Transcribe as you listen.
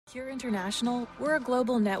Cure International, we're a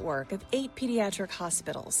global network of 8 pediatric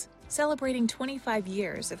hospitals, celebrating 25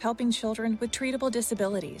 years of helping children with treatable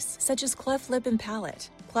disabilities such as cleft lip and palate,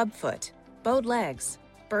 clubfoot, bowed legs,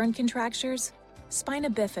 burn contractures, spina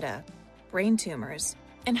bifida, brain tumors,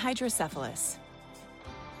 and hydrocephalus.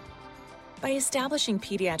 By establishing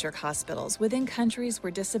pediatric hospitals within countries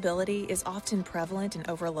where disability is often prevalent and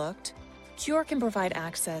overlooked, Cure can provide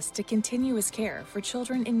access to continuous care for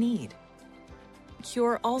children in need.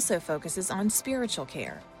 Cure also focuses on spiritual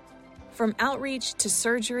care. From outreach to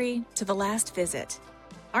surgery to the last visit,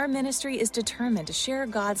 our ministry is determined to share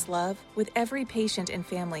God's love with every patient and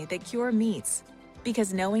family that Cure meets,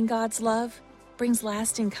 because knowing God's love brings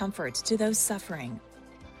lasting comfort to those suffering.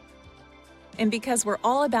 And because we're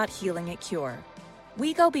all about healing at Cure,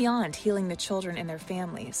 we go beyond healing the children and their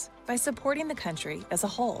families by supporting the country as a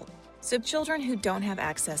whole, so children who don't have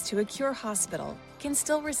access to a Cure hospital can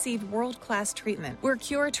still receive world-class treatment where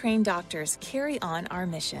Cure-trained doctors carry on our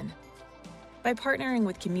mission. By partnering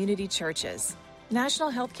with community churches,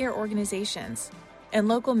 national healthcare organizations, and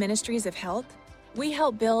local ministries of health, we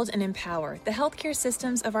help build and empower the healthcare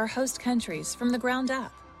systems of our host countries from the ground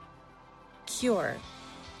up. Cure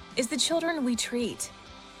is the children we treat,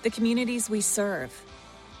 the communities we serve,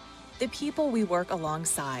 the people we work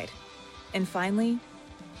alongside, and finally,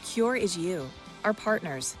 Cure is you, our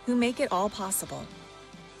partners who make it all possible.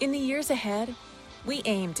 In the years ahead, we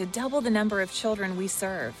aim to double the number of children we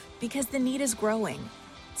serve because the need is growing,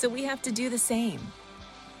 so we have to do the same.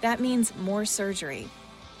 That means more surgery,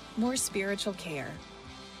 more spiritual care,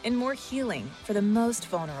 and more healing for the most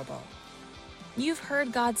vulnerable. You've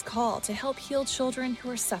heard God's call to help heal children who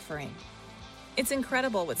are suffering. It's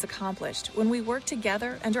incredible what's accomplished when we work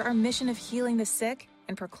together under our mission of healing the sick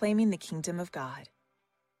and proclaiming the kingdom of God.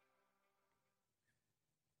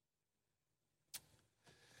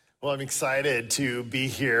 Well, I'm excited to be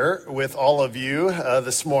here with all of you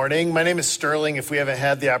this morning. My name is Sterling. If we haven't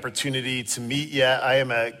had the opportunity to meet yet, I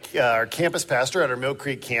am our campus pastor at our Mill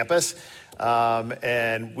Creek campus.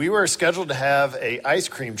 And we were scheduled to have an ice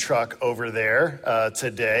cream truck over there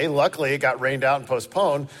today. Luckily, it got rained out and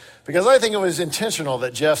postponed because I think it was intentional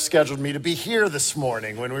that Jeff scheduled me to be here this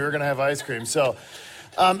morning when we were going to have ice cream. So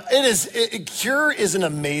Cure is an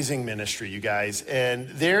amazing ministry, you guys, and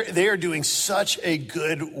they are doing such a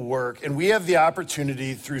good work. And we have the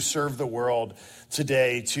opportunity through Serve the World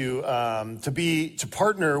today to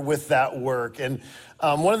partner with that work. And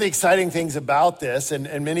one of the exciting things about this,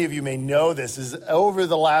 and many of you may know this, is over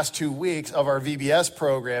the last 2 weeks of our VBS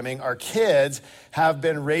programming, our kids have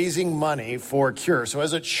been raising money for Cure. So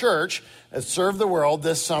as a church, at Serve the World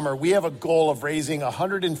this summer, we have a goal of raising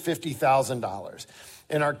 $150,000.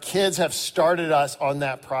 And our kids have started us on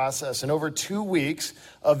that process. And over 2 weeks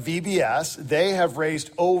of VBS, they have raised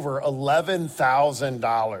over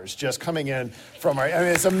 $11,000 just coming in from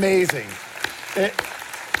it's amazing.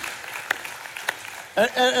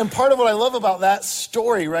 And part of what I love about that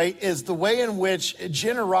story, right, is the way in which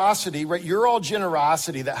generosity, right, your all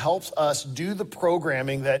generosity that helps us do the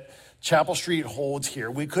programming that Chapel Street holds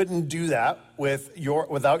here. We couldn't do that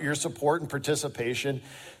without your support and participation.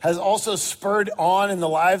 Has also spurred on in the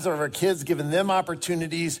lives of our kids, given them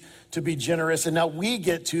opportunities to be generous. And now we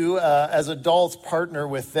get to, as adults, partner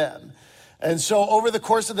with them. And so over the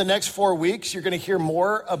course of the next 4 weeks, you're going to hear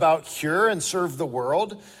more about Cure and Serve the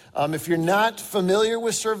World. If you're not familiar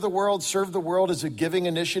with Serve the World is a giving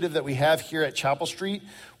initiative that we have here at Chapel Street,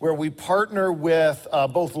 where we partner with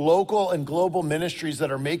both local and global ministries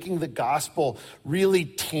that are making the gospel really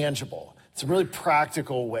tangible. Some really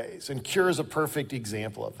practical ways, and Cure is a perfect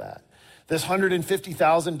example of that. This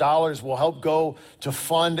 $150,000 will help go to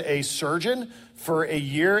fund a surgeon for a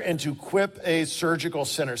year and to equip a surgical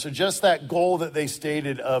center. So just that goal that they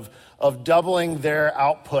stated of doubling their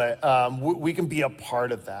output, we can be a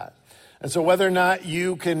part of that. And so whether or not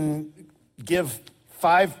you can give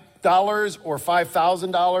 $5 or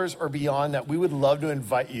 $5,000 or beyond that, we would love to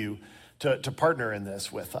invite you to partner in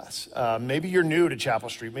this with us. Maybe you're new to Chapel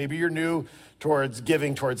Street. Maybe you're new towards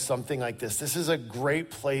giving towards something like this. This is a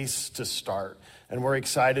great place to start. And we're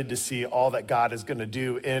excited to see all that God is going to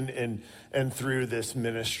do in and through this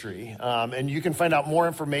ministry. And you can find out more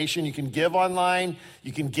information. You can give online.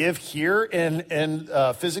 You can give here and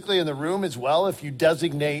physically in the room as well. If you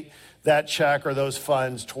designate that check or those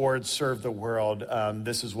funds towards Serve the World,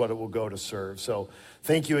 this is what it will go to serve. So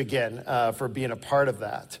thank you again for being a part of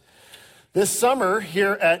that. This summer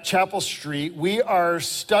here at Chapel Street, we are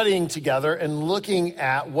studying together and looking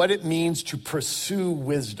at what it means to pursue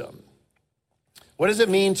wisdom. What does it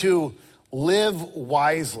mean to live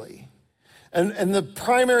wisely? And the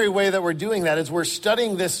primary way that we're doing that is we're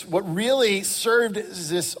studying this, what really served as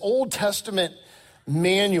this Old Testament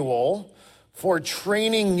manual for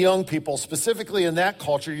training young people, specifically in that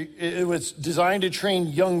culture. It was designed to train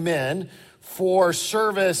young men for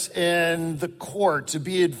service in the court, to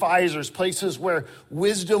be advisors, places where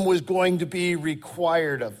wisdom was going to be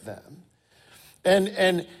required of them.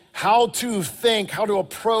 And how to think, how to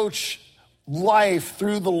approach life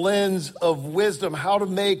through the lens of wisdom, how to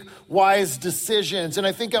make wise decisions. And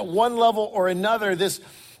I think at one level or another, this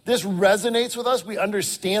resonates with us. We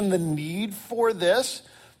understand the need for this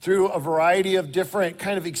through a variety of different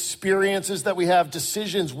kind of experiences that we have,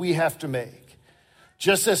 decisions we have to make.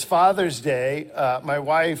 Just this Father's Day, my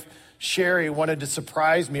wife, Sherry, wanted to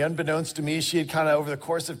surprise me. Unbeknownst to me, she had kind of over the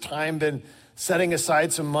course of time been setting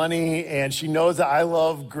aside some money, and she knows that I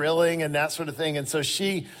love grilling and that sort of thing. And so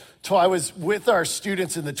I was with our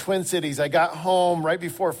students in the Twin Cities. I got home right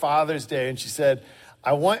before Father's Day, and she said,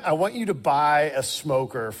 I want you to buy a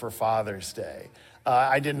smoker for Father's Day.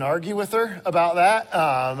 I didn't argue with her about that.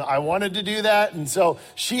 I wanted to do that. And so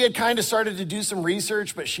she had kind of started to do some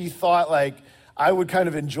research, but she thought like I would kind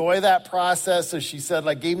of enjoy that process. So she said,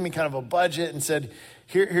 like, gave me kind of a budget and said,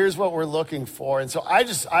 here's what we're looking for. And so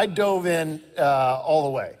I dove in all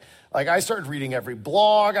the way. Like, I started reading every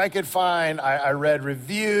blog I could find. I read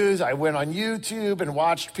reviews. I went on YouTube and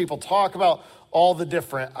watched people talk about all the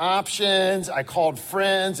different options. I called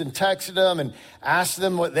friends and texted them and asked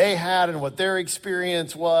them what they had and what their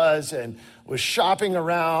experience was, and was shopping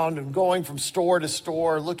around and going from store to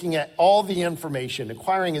store, looking at all the information,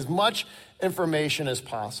 acquiring as much information as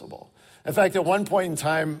possible. In fact, at one point in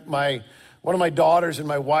time, one of my daughters and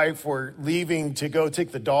my wife were leaving to go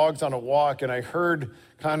take the dogs on a walk, and I heard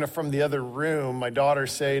kind of from the other room, my daughter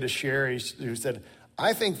say to Sherry, who said,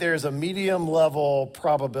 I think there's a medium level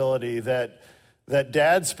probability that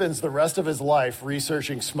Dad spends the rest of his life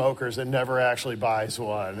researching smokers and never actually buys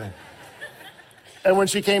one. And when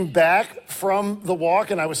she came back from the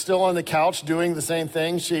walk and I was still on the couch doing the same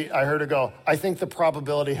thing, I heard her go, I think the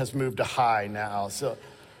probability has moved to high now. So,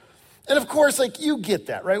 and of course, like, you get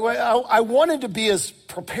that, right? I wanted to be as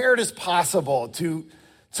prepared as possible to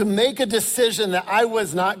make a decision that I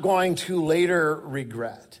was not going to later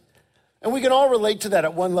regret. And we can all relate to that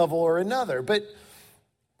at one level or another, but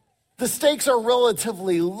the stakes are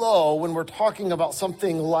relatively low when we're talking about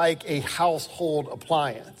something like a household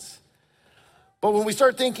appliance. But when we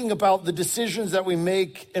start thinking about the decisions that we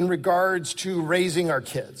make in regards to raising our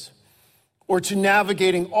kids, or to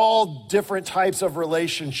navigating all different types of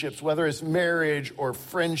relationships, whether it's marriage or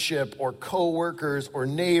friendship or coworkers or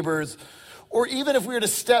neighbors, or even if we were to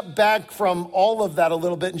step back from all of that a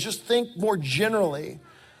little bit and just think more generally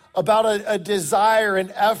about a desire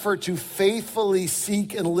and effort to faithfully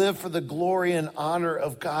seek and live for the glory and honor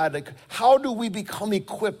of God, like, how do we become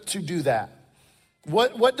equipped to do that?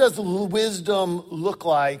 What does wisdom look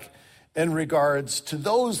like in regards to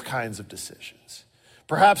those kinds of decisions?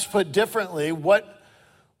 Perhaps put differently, what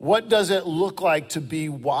does it look like to be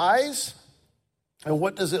wise? And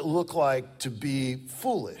what does it look like to be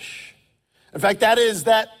foolish? In fact, that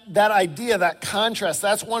idea, that contrast,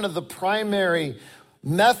 that's one of the primary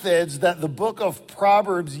methods that the book of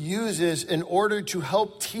Proverbs uses in order to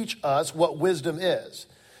help teach us what wisdom is.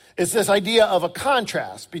 It's this idea of a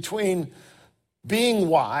contrast between being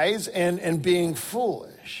wise and being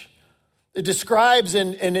foolish. It describes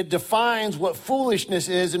and it defines what foolishness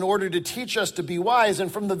is in order to teach us to be wise.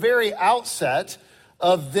 And from the very outset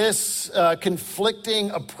of this conflicting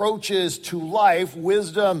approaches to life,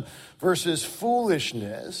 wisdom versus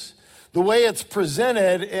foolishness, the way it's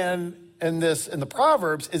presented in the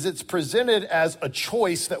Proverbs is it's presented as a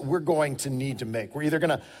choice that we're going to need to make. We're either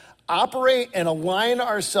going to operate and align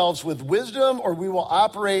ourselves with wisdom, or we will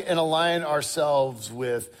operate and align ourselves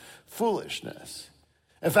with foolishness.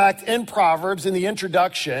 In fact, in Proverbs, in the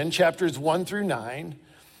introduction, chapters 1 through 9,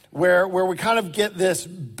 where we kind of get this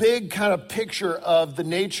big kind of picture of the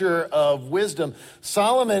nature of wisdom,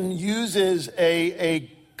 Solomon uses a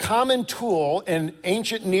common tool in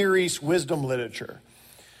ancient Near East wisdom literature.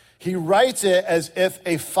 He writes it as if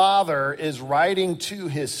a father is writing to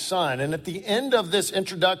his son. And at the end of this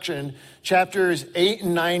introduction, chapters 8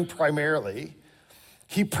 and 9 primarily,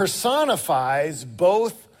 he personifies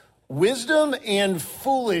both wisdom and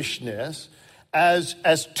foolishness as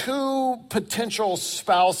two potential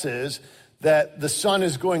spouses that the son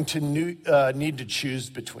is going to need to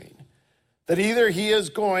choose between. That either he is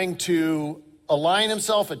going to align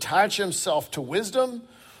himself, attach himself to wisdom,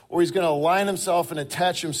 or he's going to align himself and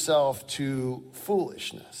attach himself to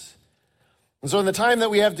foolishness. And so in the time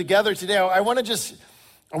that we have together today, I want to just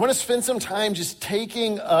I want to spend some time just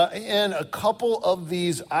taking in a couple of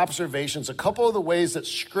these observations, a couple of the ways that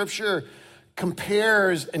Scripture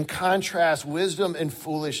compares and contrasts wisdom and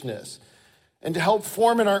foolishness. And to help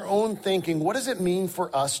form in our own thinking, what does it mean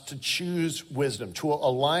for us to choose wisdom, to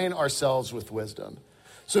align ourselves with wisdom?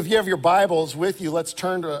 So if you have your Bibles with you, let's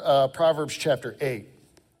turn to Proverbs chapter 8.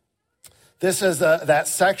 This is that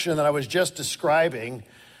section that I was just describing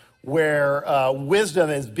where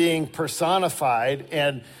wisdom is being personified.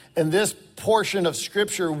 And in this portion of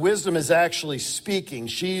Scripture, wisdom is actually speaking.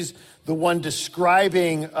 She's the one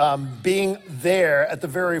describing being there at the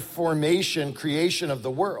very formation, creation of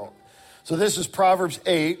the world. So this is Proverbs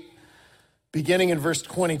 8, beginning in verse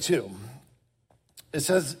 22. It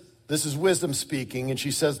says, this is wisdom speaking, and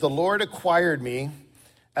she says, "The Lord acquired me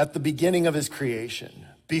at the beginning of his creation,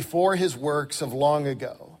 before his works of long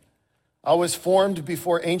ago. I was formed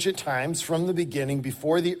before ancient times, from the beginning,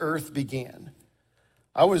 before the earth began.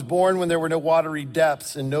 I was born when there were no watery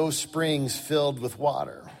depths and no springs filled with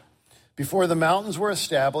water. Before the mountains were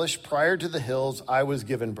established, prior to the hills, I was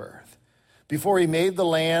given birth. Before he made the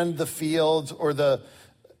land, the fields, or the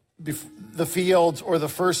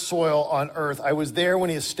first soil on earth, I was there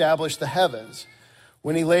when he established the heavens,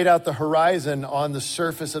 when he laid out the horizon on the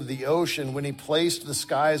surface of the ocean, when he placed the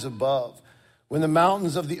skies above, when the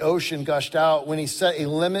mountains of the ocean gushed out, when he set a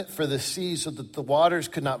limit for the sea so that the waters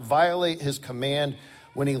could not violate his command,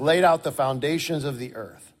 when he laid out the foundations of the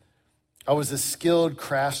earth. I was a skilled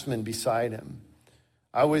craftsman beside him.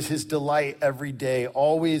 I was his delight every day,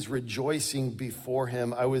 always rejoicing before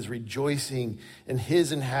him. I was rejoicing in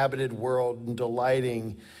his inhabited world and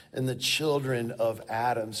delighting in the children of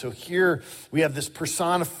Adam." So here we have this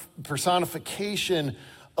personification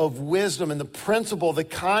of wisdom and the principle, the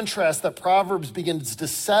contrast that Proverbs begins to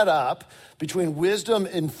set up between wisdom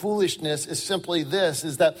and foolishness is simply this,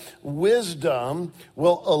 is that wisdom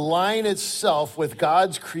will align itself with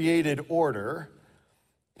God's created order,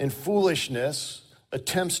 and foolishness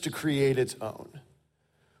attempts to create its own.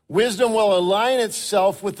 Wisdom will align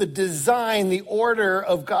itself with the design, the order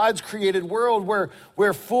of God's created world,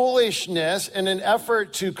 where foolishness, in an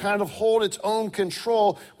effort to kind of hold its own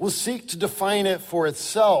control, will seek to define it for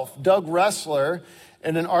itself. Doug Ressler,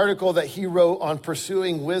 in an article that he wrote on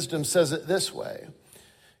pursuing wisdom, says it this way.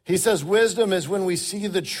 He says, "Wisdom is when we see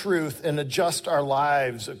the truth and adjust our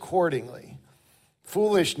lives accordingly.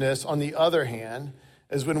 Foolishness, on the other hand,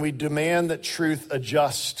 is when we demand that truth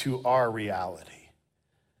adjusts to our reality."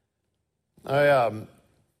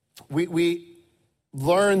 We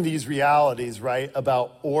learn these realities, right,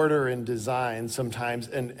 about order and design sometimes,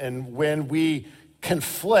 and when we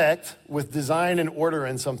conflict with design and order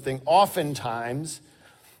in something, oftentimes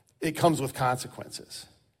it comes with consequences.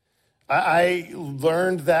 I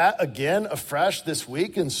learned that again afresh this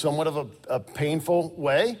week in somewhat of a painful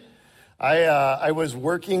way. I was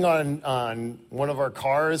working on one of our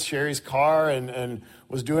cars, Sherry's car, and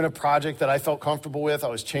was doing a project that I felt comfortable with. I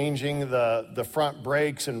was changing the front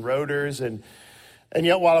brakes and rotors, and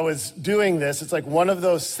yet while I was doing this, it's like one of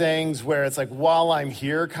those things where it's like while I'm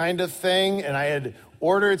here kind of thing, and I had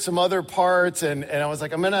ordered some other parts, and I was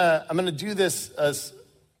like, I'm gonna do this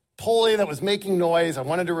pulley that was making noise. I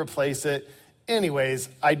wanted to replace it. Anyways,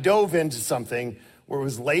 I dove into something where it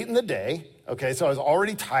was late in the day. Okay, so I was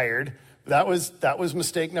already tired. That was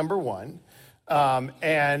mistake number one.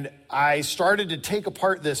 And I started to take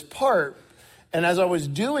apart this part. And as I was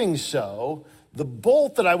doing so, the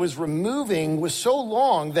bolt that I was removing was so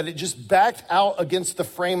long that it just backed out against the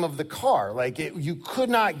frame of the car. You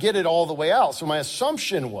could not get it all the way out. So my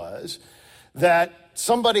assumption was that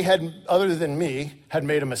somebody other than me, had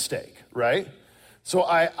made a mistake, right? So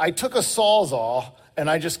I took a Sawzall and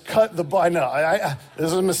I just cut the bolt.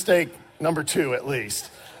 This is a mistake number 2 at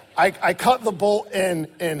least. I cut the bolt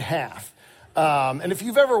in half. And if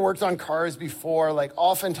you've ever worked on cars before,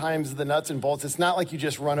 oftentimes the nuts and bolts, it's not like you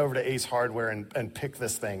just run over to Ace Hardware and pick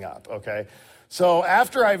this thing up, okay? So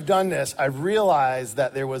after I've done this, I've realized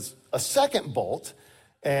that there was a second bolt,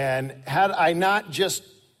 and had I not just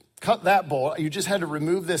cut that bolt, you just had to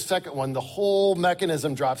remove this second one, the whole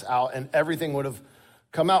mechanism drops out and everything would have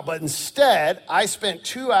come out. But instead, I spent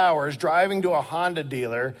 2 hours driving to a Honda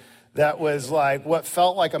dealer that was what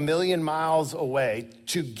felt like 1,000,000 miles away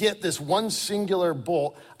to get this one singular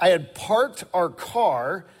bolt. I had parked our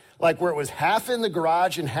car where it was half in the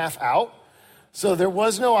garage and half out. So there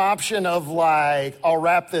was no option of I'll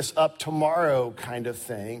wrap this up tomorrow kind of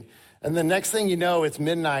thing. And the next thing you know, it's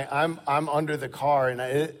midnight, I'm under the car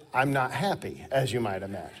and I'm not happy, as you might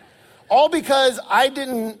imagine. All because I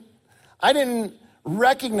didn't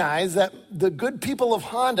recognize that the good people of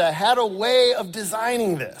Honda had a way of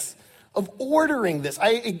designing this. of ordering this.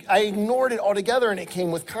 I ignored it altogether, and it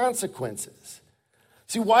came with consequences.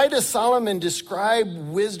 See, why does Solomon describe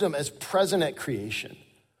wisdom as present at creation?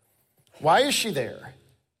 Why is she there?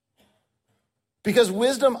 Because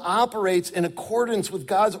wisdom operates in accordance with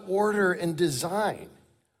God's order and design.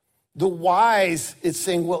 The wise, it's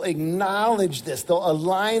saying, will acknowledge this. They'll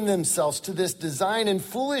align themselves to this design, and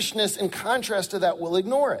foolishness, in contrast to that, will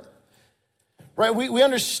ignore it. Right? We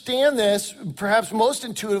understand this perhaps most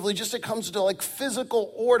intuitively, just it comes to like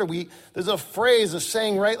physical order. There's a phrase, a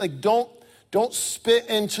saying, right? Like don't spit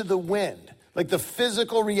into the wind. Like the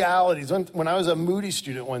physical realities. When I was a Moody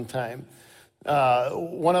student one time,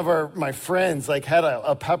 one of my friends like had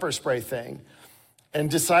a pepper spray thing and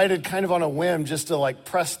decided kind of on a whim just to like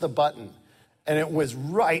press the button, and it was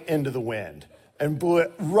right into the wind and blew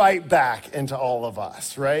it right back into all of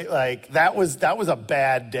us, right? Like that was a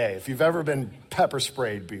bad day if you've ever been pepper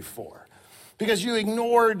sprayed before, because you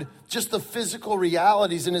ignored just the physical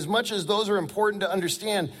realities. And as much as those are important to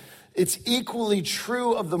understand, it's equally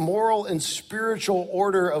true of the moral and spiritual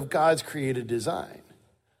order of God's created design.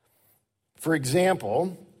 For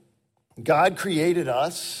example, God created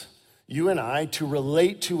us, you and I, to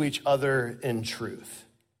relate to each other in truth.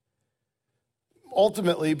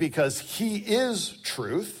 Ultimately, because he is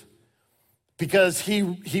truth, because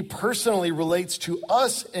he personally relates to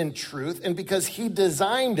us in truth, and because he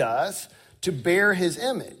designed us to bear his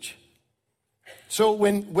image. So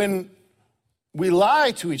when we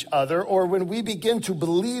lie to each other, or when we begin to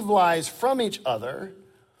believe lies from each other,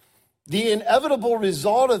 the inevitable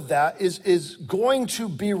result of that is going to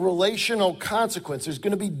be relational consequence. There's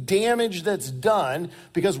going to be damage that's done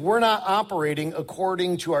because we're not operating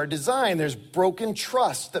according to our design. There's broken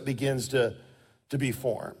trust that begins to be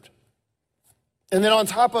formed. And then on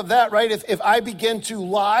top of that, right, if I begin to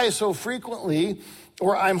lie so frequently,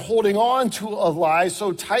 or I'm holding on to a lie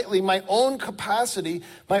so tightly, my own capacity,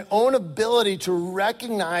 my own ability to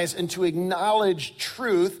recognize and to acknowledge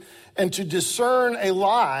truth and to discern a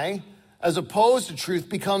lie as opposed to truth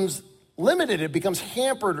becomes limited. It becomes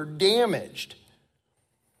hampered or damaged.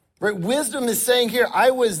 Right? Wisdom is saying here,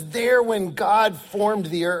 I was there when God formed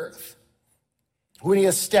the earth. When he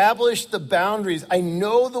established the boundaries, I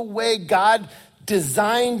know the way God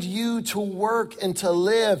designed you to work and to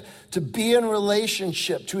live, to be in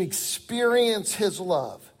relationship, to experience his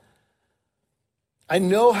love. I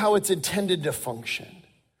know how it's intended to function.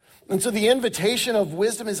 And so the invitation of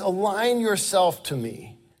wisdom is align yourself to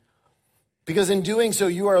me. Because in doing so,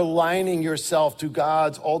 you are aligning yourself to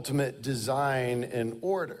God's ultimate design and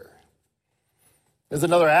order. There's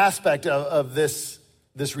another aspect of this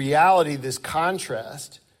reality, this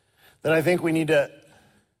contrast, that I think we need to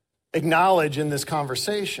acknowledge in this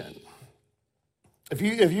conversation. If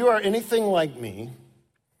you are anything like me,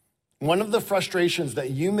 one of the frustrations that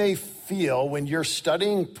you may feel when you're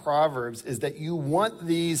studying Proverbs is that you want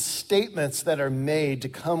these statements that are made to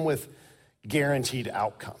come with guaranteed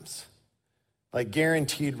outcomes. Like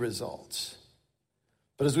guaranteed results.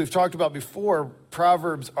 But as we've talked about before,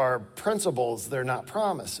 Proverbs are principles, they're not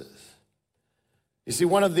promises. You see,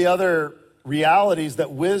 one of the other realities that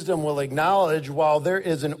wisdom will acknowledge, while there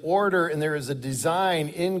is an order and there is a design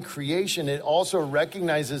in creation, it also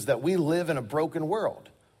recognizes that we live in a broken world.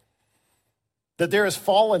 That there is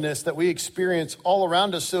fallenness that we experience all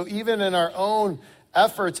around us. So even in our own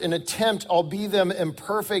efforts and attempt, albeit them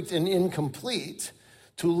imperfect and incomplete,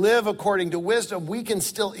 to live according to wisdom, we can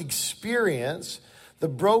still experience the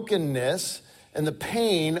brokenness and the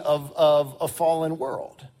pain of a fallen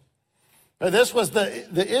world. Now, this was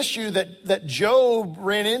the issue that Job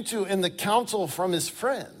ran into in the counsel from his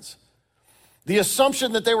friends. The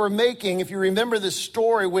assumption that they were making, if you remember this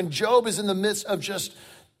story, when Job is in the midst of just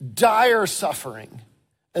dire suffering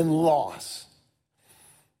and loss.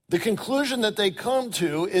 The conclusion that they come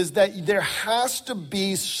to is that there has to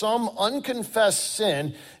be some unconfessed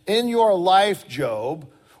sin in your life, Job,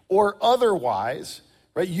 or otherwise,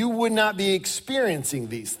 right? You would not be experiencing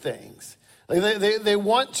these things. Like they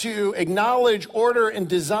want to acknowledge order and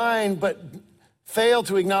design, but fail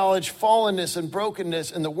to acknowledge fallenness and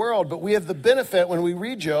brokenness in the world. But we have the benefit when we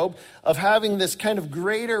read Job of having this kind of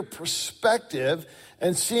greater perspective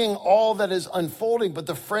and seeing all that is unfolding, but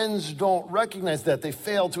the friends don't recognize that. They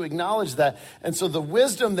fail to acknowledge that. And so the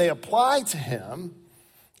wisdom they apply to him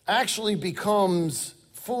actually becomes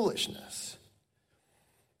foolishness.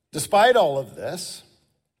 Despite all of this,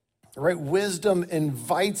 right, wisdom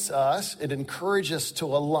invites us, it encourages us to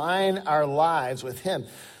align our lives with him.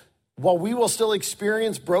 While we will still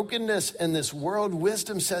experience brokenness in this world,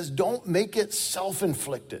 wisdom says don't make it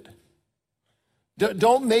self-inflicted.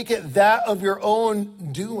 Don't make it that of your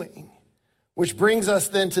own doing. Which brings us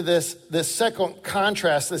then to this second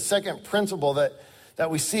contrast, this second principle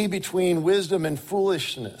that we see between wisdom and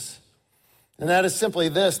foolishness. And that is simply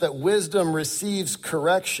this, that wisdom receives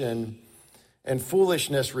correction and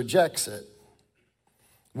foolishness rejects it.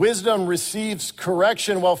 Wisdom receives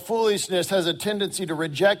correction while foolishness has a tendency to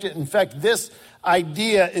reject it. In fact, this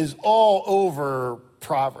idea is all over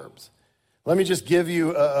Proverbs. Let me just give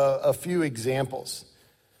you a few examples.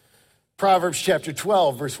 Proverbs chapter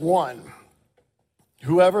 12, verse 1.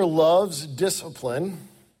 Whoever loves discipline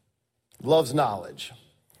loves knowledge,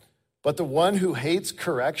 but the one who hates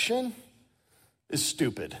correction is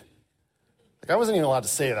stupid. I wasn't even allowed to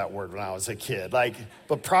say that word when I was a kid.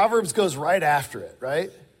 But Proverbs goes right after it, right?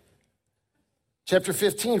 Chapter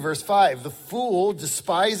 15, verse 5. The fool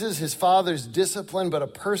despises his father's discipline, but a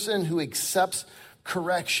person who accepts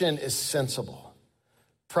correction is sensible.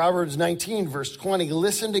 Proverbs 19, verse 20.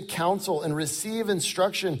 Listen to counsel and receive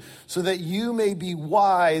instruction so that you may be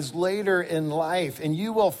wise later in life. And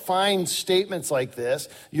you will find statements like this.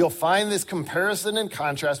 You'll find this comparison and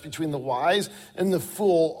contrast between the wise and the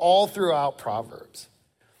fool all throughout Proverbs.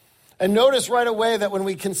 And notice right away that when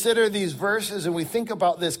we consider these verses and we think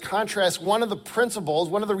about this contrast, one of the principles,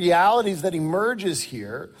 one of the realities that emerges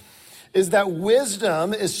here is that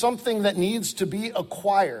wisdom is something that needs to be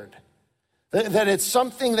acquired. That it's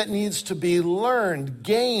something that needs to be learned,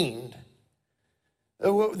 gained.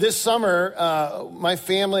 This summer, my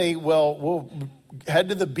family will head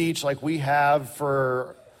to the beach like we have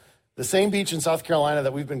for the same beach in South Carolina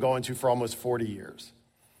that we've been going to for almost 40 years.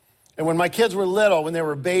 And when my kids were little, when they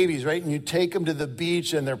were babies, right, and you take them to the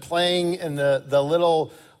beach and they're playing in the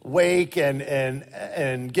little wake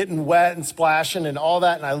and getting wet and splashing and all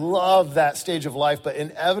that, and I love that stage of life, but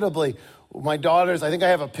inevitably, my daughters, I think I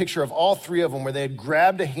have a picture of all three of them where they had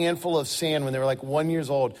grabbed a handful of sand when they were like 1 year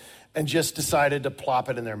old and just decided to plop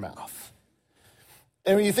it in their mouth.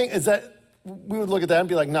 And when you think, we would look at that and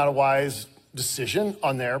be like, not a wise decision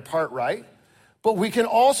on their part, right? But we can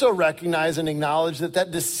also recognize and acknowledge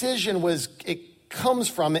that decision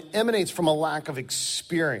emanates from a lack of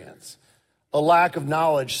experience, a lack of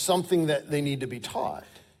knowledge, something that they need to be taught.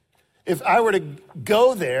 If I were to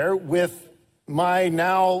go there with my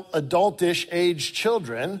now adultish age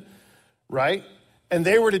children, right? And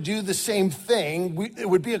they were to do the same thing, it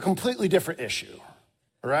would be a completely different issue,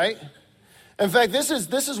 right? In fact, this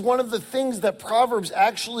is one of the things that Proverbs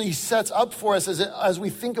actually sets up for us as we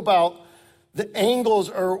think about the angles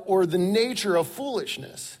or the nature of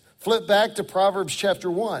foolishness. Flip back to Proverbs chapter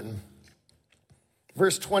 1,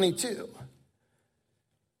 verse 22.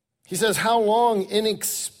 He says, how long,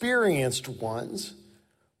 inexperienced ones,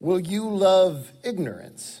 will you love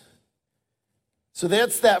ignorance? So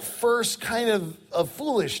that's that first kind of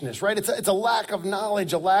foolishness, right? It's a lack of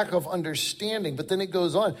knowledge, a lack of understanding. But then it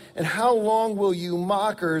goes on. And how long will you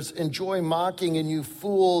mockers enjoy mocking and you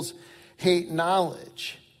fools hate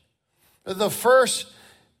knowledge? The first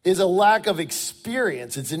is a lack of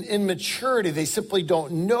experience. It's an immaturity. They simply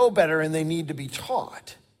don't know better and they need to be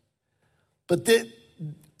taught. But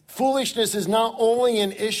foolishness is not only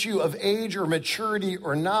an issue of age or maturity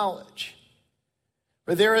or knowledge,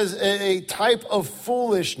 but there is a type of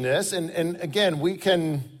foolishness, and again, we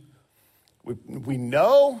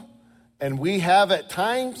know, and we have at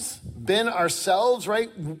times been ourselves, right,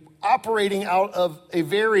 operating out of a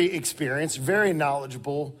very experienced, very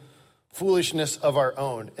knowledgeable foolishness of our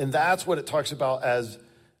own. And that's what it talks about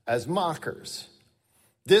as mockers.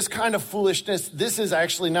 This kind of foolishness, this is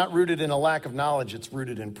actually not rooted in a lack of knowledge, it's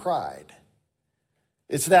rooted in pride.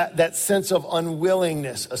 It's that sense of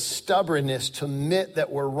unwillingness, a stubbornness to admit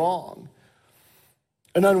that we're wrong.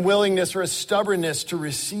 An unwillingness or a stubbornness to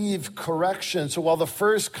receive correction. So while the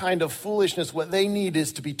first kind of foolishness, what they need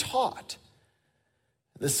is to be taught.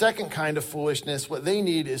 The second kind of foolishness, what they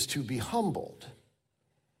need is to be humbled.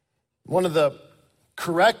 One of the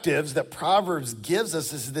correctives that Proverbs gives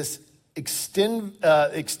us is this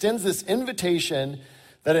extends this invitation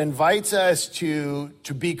that invites us to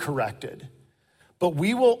be corrected. But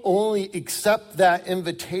we will only accept that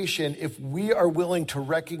invitation if we are willing to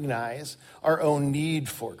recognize our own need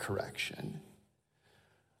for correction.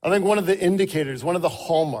 I think one of the indicators, one of the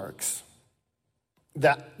hallmarks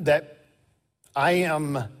that I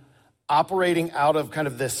am operating out of kind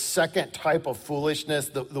of this second type of foolishness,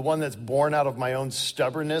 the one that's born out of my own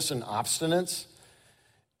stubbornness and obstinance,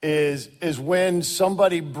 is when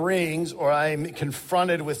somebody brings or I'm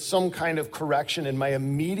confronted with some kind of correction and my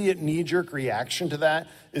immediate knee-jerk reaction to that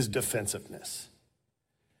is defensiveness.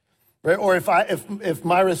 Right? Or if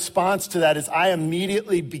my response to that is I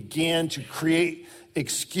immediately began to create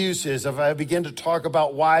excuses, if I begin to talk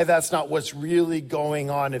about why that's not what's really going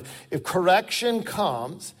on, if correction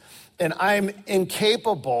comes and I'm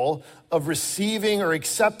incapable of receiving or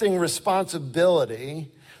accepting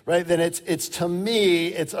responsibility, right, then it's to me,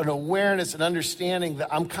 it's an awareness and understanding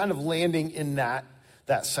that I'm kind of landing in that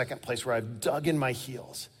second place where I've dug in my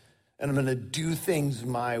heels and I'm going to do things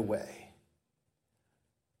my way.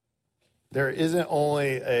 There isn't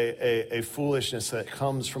only a foolishness that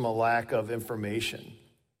comes from a lack of information.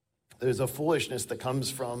 There's a foolishness that comes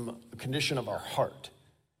from a condition of our heart.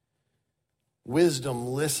 Wisdom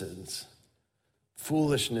listens.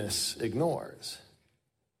 Foolishness ignores.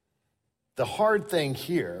 The hard thing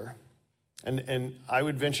here, and I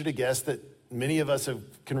would venture to guess that many of us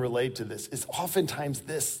can relate to this, is oftentimes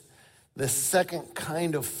this second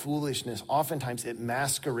kind of foolishness, oftentimes it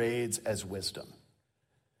masquerades as wisdom.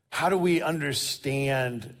 How do we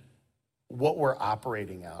understand what we're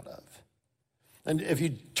operating out of? And if you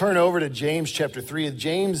turn over to James chapter 3,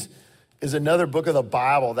 James is another book of the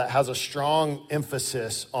Bible that has a strong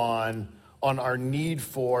emphasis on our need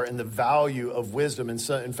for and the value of wisdom. And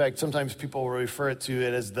so, in fact, sometimes people will refer to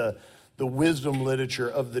it as the wisdom literature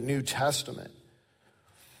of the New Testament.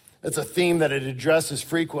 It's a theme that it addresses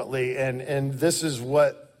frequently, and this is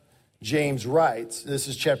what James writes. This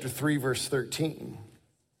is chapter 3, verse 13.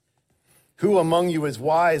 Who among you is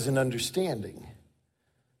wise and understanding?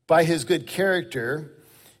 By his good character,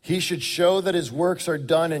 he should show that his works are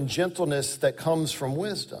done in gentleness that comes from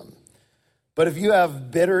wisdom. But if you have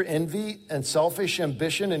bitter envy and selfish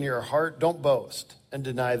ambition in your heart, don't boast and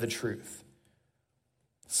deny the truth.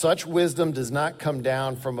 Such wisdom does not come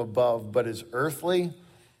down from above, but is earthly,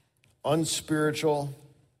 unspiritual,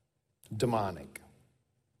 demonic.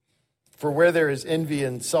 For where there is envy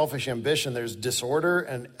and selfish ambition, there's disorder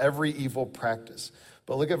and every evil practice.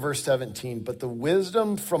 But look at verse 17. But the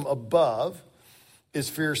wisdom from above is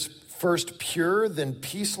first pure, then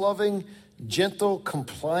peace-loving, gentle,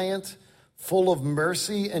 compliant, full of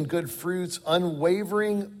mercy and good fruits,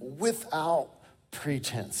 unwavering, without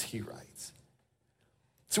pretense, he writes.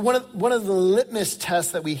 So one of the litmus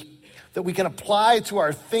tests that we can apply to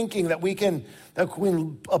our thinking, that we can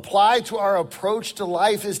apply to our approach to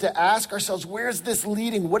life, is to ask ourselves, where is this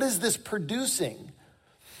leading? What is this producing?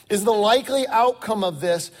 Is the likely outcome of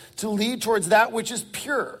this to lead towards that which is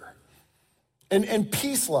pure and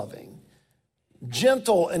peace-loving,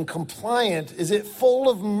 gentle and compliant? Is it full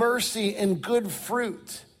of mercy and good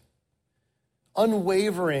fruit,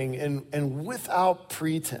 unwavering and without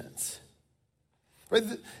pretense? Right?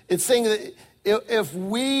 It's saying that if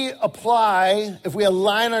we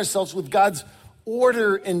align ourselves with God's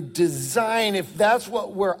order and design, if that's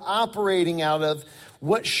what we're operating out of,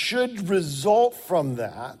 what should result from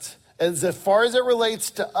that, as far as it relates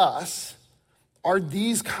to us, are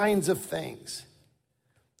these kinds of things.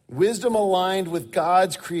 Wisdom aligned with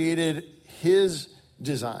God's created, his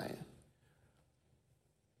design.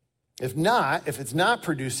 If it's not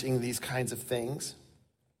producing these kinds of things,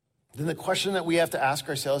 then the question that we have to ask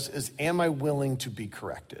ourselves is, am I willing to be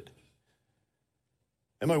corrected?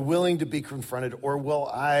 Am I willing to be confronted, or will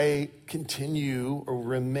I continue or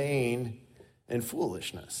remain in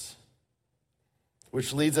foolishness?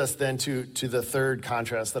 Which leads us then to the third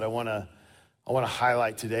contrast that I want to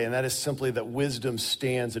highlight today, and that is simply that wisdom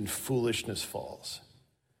stands and foolishness falls.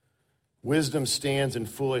 Wisdom stands and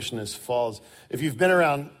foolishness falls. If you've been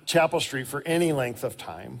around Chapel Street for any length of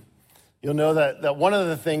time, you'll know that one of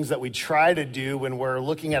the things that we try to do when we're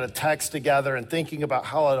looking at a text together and thinking about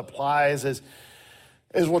how it applies is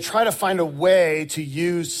we'll try to find a way to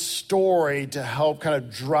use story to help kind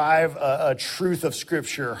of drive a truth of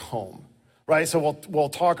Scripture home, right? So we'll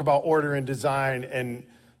talk about order and design and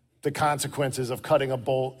the consequences of cutting a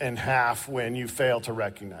bolt in half when you fail to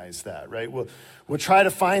recognize that, right? We'll try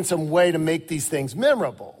to find some way to make these things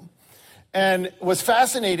memorable. And what's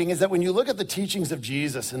fascinating is that when you look at the teachings of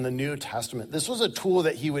Jesus in the New Testament, this was a tool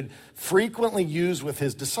that he would frequently use with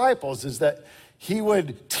his disciples, is that he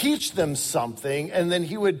would teach them something and then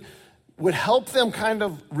he would help them kind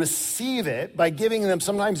of receive it by giving them,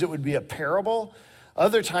 sometimes it would be a parable,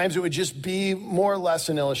 other times it would just be more or less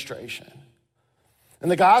an illustration. In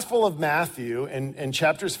the Gospel of Matthew, in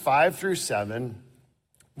chapters 5 through 7,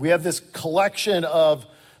 we have this collection of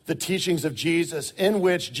the teachings of Jesus in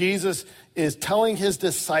which Jesus is telling his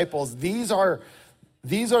disciples, these are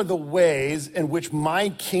the ways in which my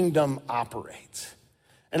kingdom operates.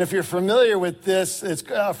 And if you're familiar with this, it's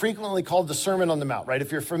frequently called the Sermon on the Mount, right?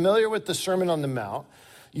 If you're familiar with the Sermon on the Mount,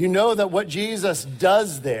 you know that what Jesus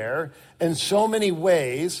does there in so many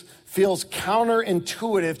ways feels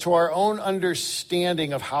counterintuitive to our own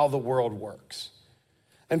understanding of how the world works.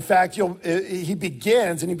 In fact, he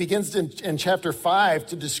begins in chapter 5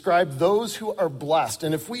 to describe those who are blessed.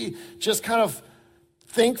 And if we just kind of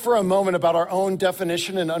think for a moment about our own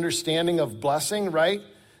definition and understanding of blessing, right?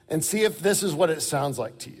 And see if this is what it sounds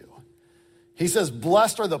like to you. He says,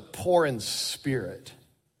 blessed are the poor in spirit.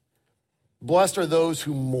 Blessed are those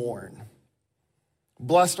who mourn.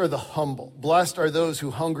 Blessed are the humble. Blessed are those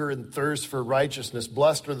who hunger and thirst for righteousness.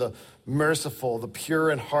 Blessed are the merciful, the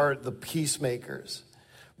pure in heart, the peacemakers.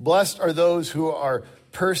 Blessed are those who are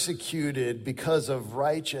persecuted because of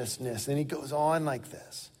righteousness. And he goes on like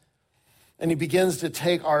this. And he begins to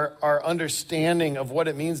take our understanding of what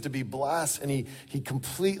it means to be blessed, and he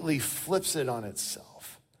completely flips it on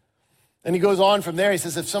itself. And he goes on from there. He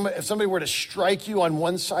says, if somebody were to strike you on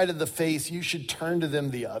one side of the face, you should turn to them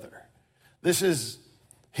the other. This is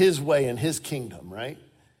his way in his kingdom, right?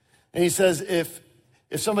 And he says, if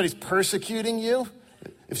somebody's persecuting you,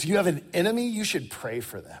 if you have an enemy, you should pray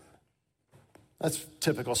for them. That's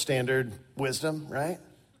typical standard wisdom, right?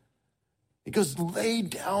 He goes, lay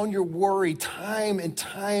down your worry time and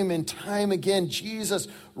time and time again. Jesus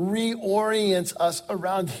reorients us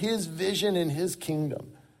around his vision and his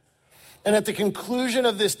kingdom. And at the conclusion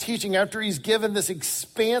of this teaching, after he's given this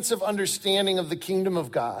expansive understanding of the kingdom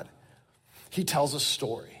of God, he tells a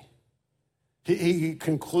story. He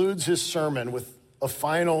concludes his sermon with a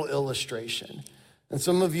final illustration. And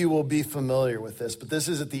some of you will be familiar with this, but this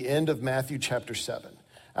is at the end of Matthew chapter 7.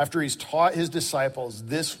 After he's taught his disciples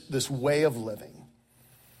this way of living.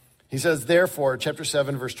 He says, therefore, chapter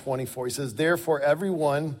 7, verse 24, he says, therefore,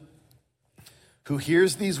 everyone who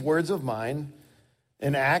hears these words of mine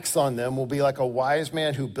and acts on them will be like a wise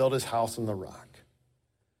man who built his house on the rock.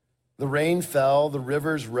 The rain fell, the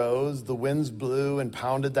rivers rose, the winds blew and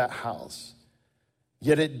pounded that house.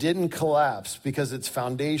 Yet it didn't collapse because its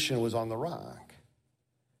foundation was on the rock.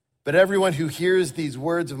 But everyone who hears these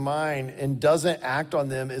words of mine and doesn't act on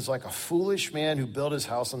them is like a foolish man who built his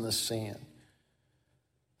house on the sand.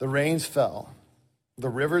 The rains fell, the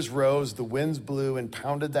rivers rose, the winds blew and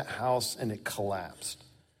pounded that house, and it collapsed.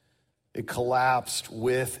 It collapsed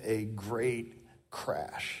with a great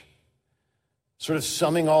crash. Sort of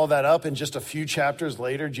summing all that up, in just a few chapters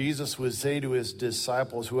later, Jesus would say to his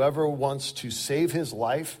disciples, whoever wants to save his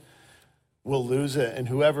life will lose it, and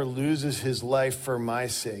whoever loses his life for my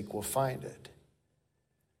sake will find it.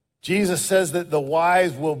 Jesus says that the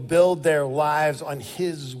wise will build their lives on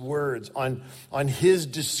his words, on his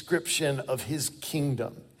description of his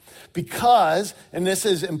kingdom. Because, and this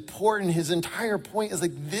is important, his entire point is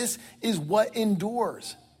like, this is what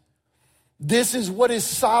endures. This is what is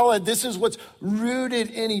solid. This is what's rooted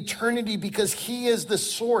in eternity, because he is the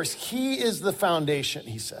source. He is the foundation,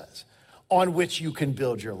 he says, on which you can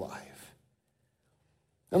build your life.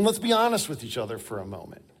 And let's be honest with each other for a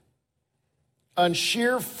moment. On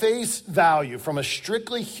sheer face value, from a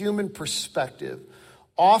strictly human perspective,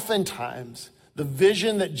 oftentimes the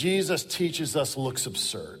vision that Jesus teaches us looks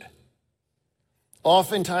absurd.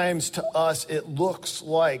 Oftentimes to us it looks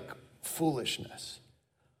like foolishness.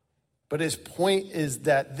 But his point is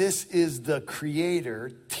that this is the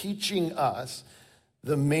Creator teaching us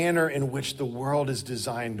the manner in which the world is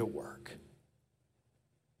designed to work.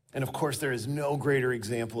 And of course, there is no greater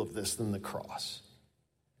example of this than the cross.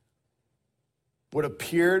 What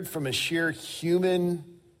appeared from a sheer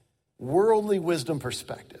human, worldly wisdom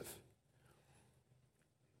perspective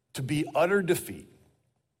to be utter defeat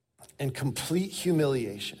and complete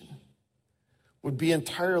humiliation would be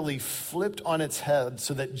entirely flipped on its head,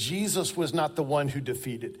 so that Jesus was not the one who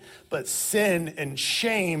defeated, but sin and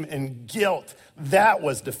shame and guilt, that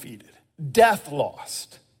was defeated. Death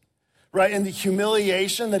lost. Right, and the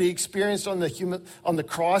humiliation that he experienced on the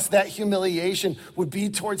cross, that humiliation would be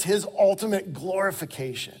towards his ultimate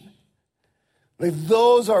glorification. Like,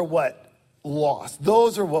 those are what lost.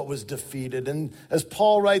 Those are what was defeated. And as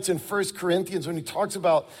Paul writes in 1 Corinthians, when he talks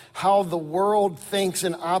about how the world thinks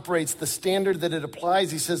and operates, the standard that it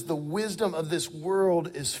applies, he says, the wisdom of this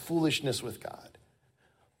world is foolishness with God.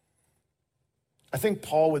 I think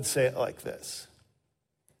Paul would say it like this.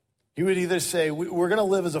 He would either say, we're going to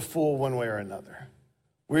live as a fool one way or another.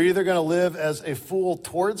 We're either going to live as a fool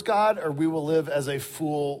towards God, or we will live as a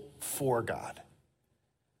fool for God.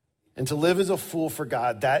 And to live as a fool for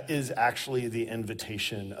God, that is actually the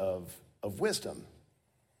invitation of wisdom.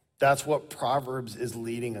 That's what Proverbs is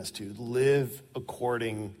leading us to, live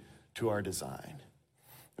according to our design.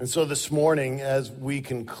 And so this morning, as we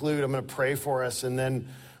conclude, I'm going to pray for us, and then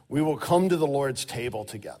we will come to the Lord's table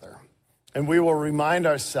together. And we will remind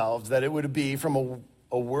ourselves that it would be, from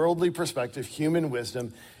a worldly perspective, human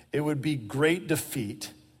wisdom, it would be great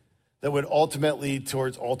defeat that would ultimately lead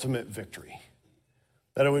towards ultimate victory.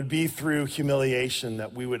 that it would be through humiliation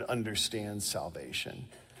that we would understand salvation.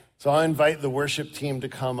 So I'll invite the worship team to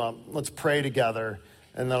come up. Let's pray together,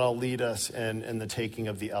 and then I'll lead us in the taking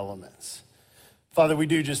of the elements. Father, we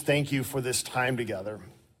do just thank you for this time together.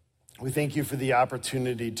 We thank you for the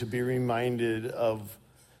opportunity to be reminded of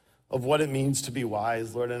what it means to be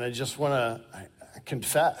wise, Lord. And I just want to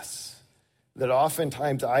confess that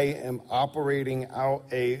oftentimes I am operating out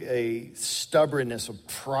a stubbornness, of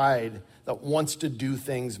pride that wants to do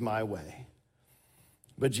things my way.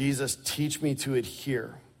 But Jesus, teach me to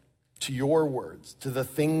adhere to your words, to the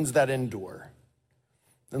things that endure.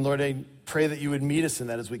 And Lord, I pray that you would meet us in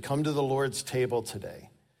that as we come to the Lord's table today,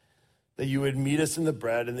 that you would meet us in the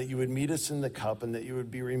bread and that you would meet us in the cup, and that you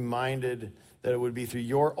would be reminded that it would be through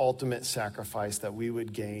your ultimate sacrifice that we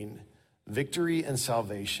would gain victory and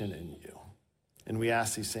salvation in you. And we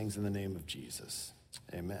ask these things in the name of Jesus.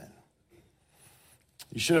 Amen.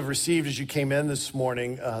 You should have received, as you came in this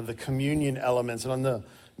morning, the communion elements. And on the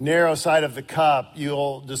narrow side of the cup,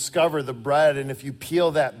 you'll discover the bread. And if you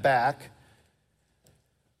peel that back,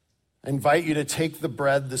 I invite you to take the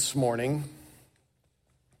bread this morning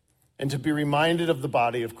and to be reminded of the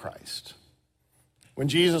body of Christ. When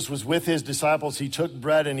Jesus was with his disciples, he took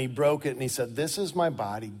bread and he broke it and he said, "This is my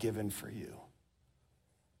body given for you.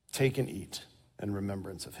 Take and eat in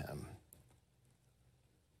remembrance of him."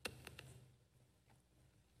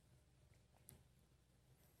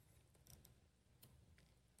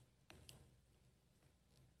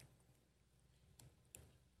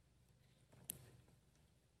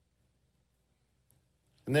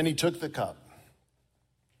 And then he took the cup.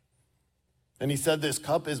 And he said, "This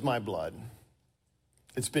cup is my blood.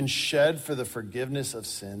 It's been shed for the forgiveness of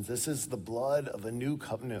sins. This is the blood of a new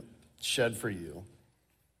covenant shed for you.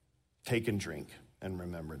 Take and drink in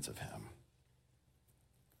remembrance of him."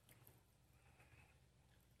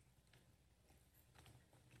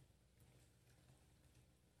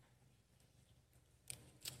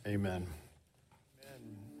 Amen.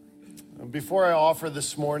 Before I offer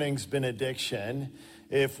this morning's benediction,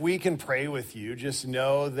 if we can pray with you, just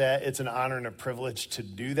know that it's an honor and a privilege to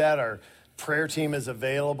do that. Our prayer team is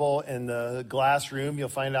available in the glass room. You'll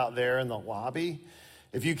find out there in the lobby.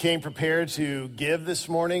 If you came prepared to give this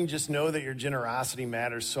morning, just know that your generosity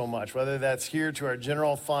matters so much, whether that's here to our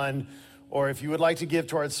general fund or if you would like to give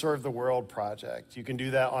to our Serve the World project. You can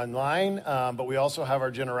do that online, but we also have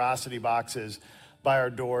our generosity boxes by our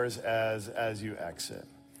doors as you exit.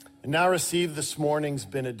 And now receive this morning's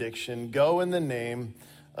benediction. Go in the name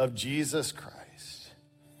of Jesus Christ,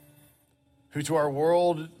 who to our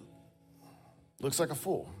world looks like a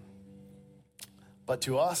fool, but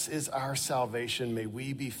to us is our salvation. May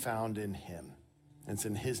we be found in him. And it's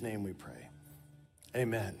in his name we pray.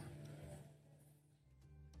 Amen.